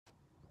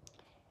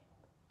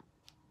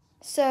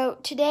So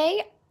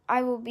today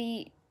I will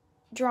be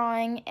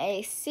drawing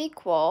a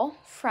sequel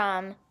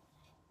from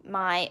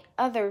my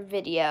other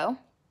video,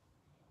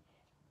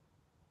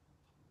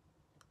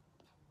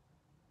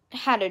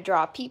 how to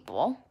draw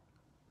people.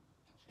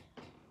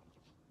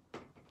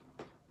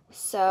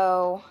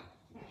 So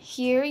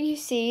here you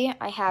see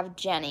I have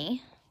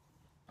Jenny.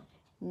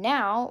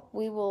 Now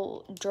we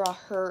will draw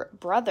her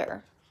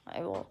brother.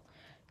 I will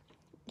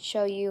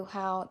show you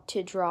how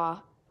to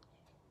draw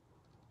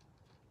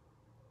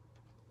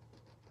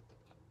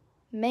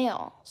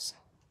males.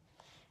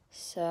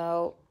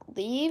 So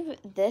leave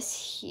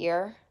this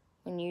here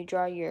when you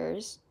draw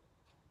yours,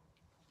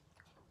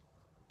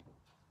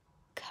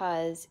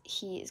 because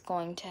he is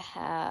going to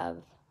have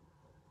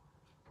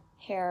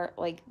hair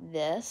like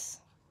this.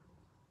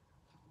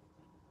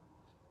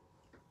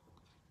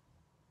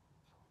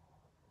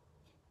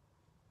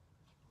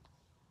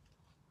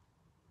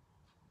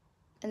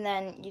 And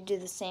then you do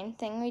the same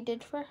thing we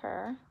did for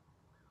her.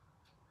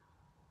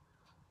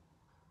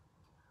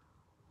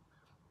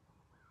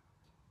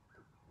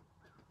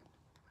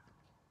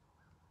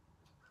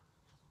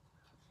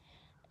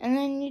 And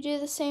then you do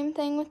the same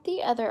thing with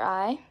the other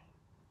eye.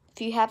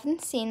 If you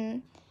haven't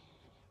seen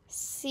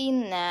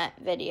that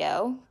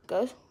video,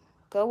 go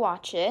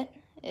watch it.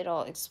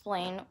 It'll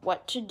explain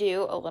what to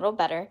do a little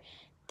better.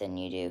 Then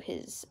you do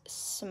his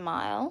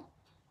smile.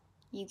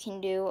 You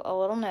can do a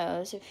little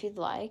nose if you'd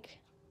like.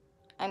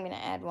 I'm going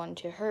to add one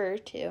to her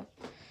too.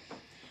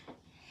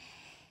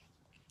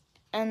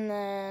 And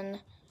then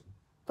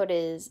put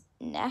his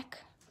neck,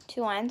 2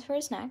 lines for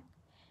his neck.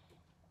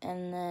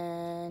 And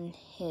then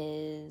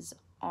his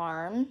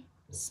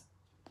arms,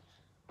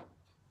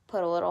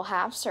 put a little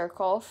half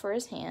circle for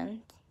his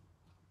hand.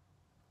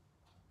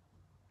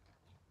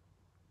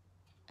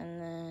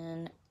 And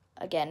then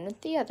again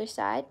with the other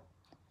side,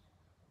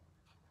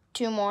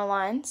 2 more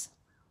lines,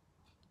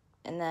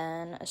 and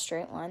then a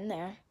straight line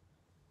there.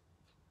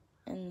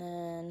 And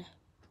then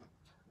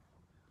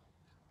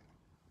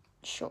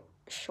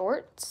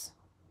shorts.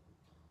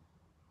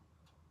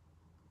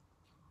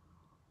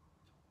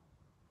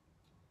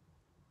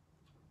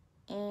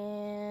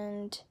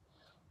 And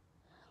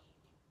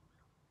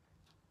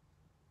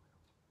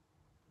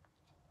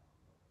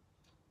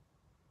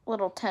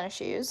little tennis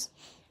shoes.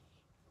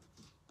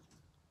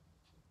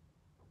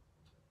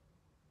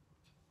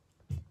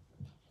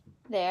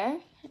 There.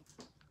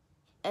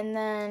 And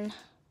then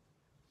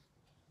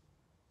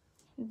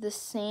the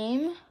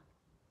same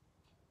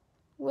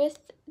with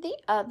the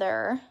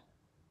other.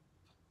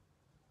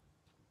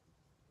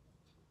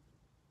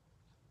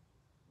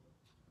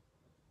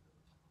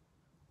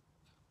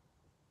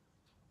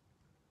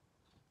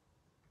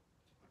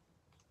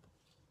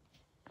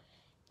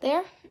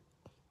 There.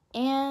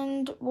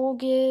 And we'll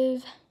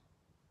give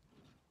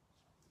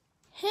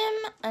him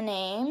a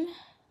name.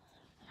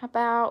 How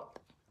about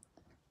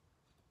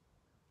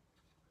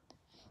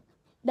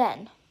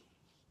Ben?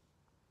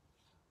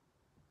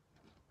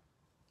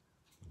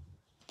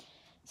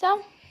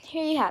 So,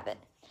 here you have it.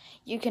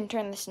 You can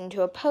turn this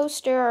into a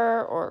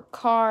poster or a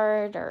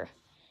card or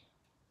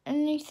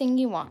anything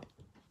you want.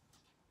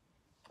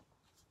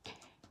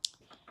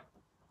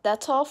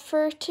 That's all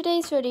for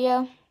today's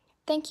video.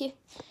 Thank you.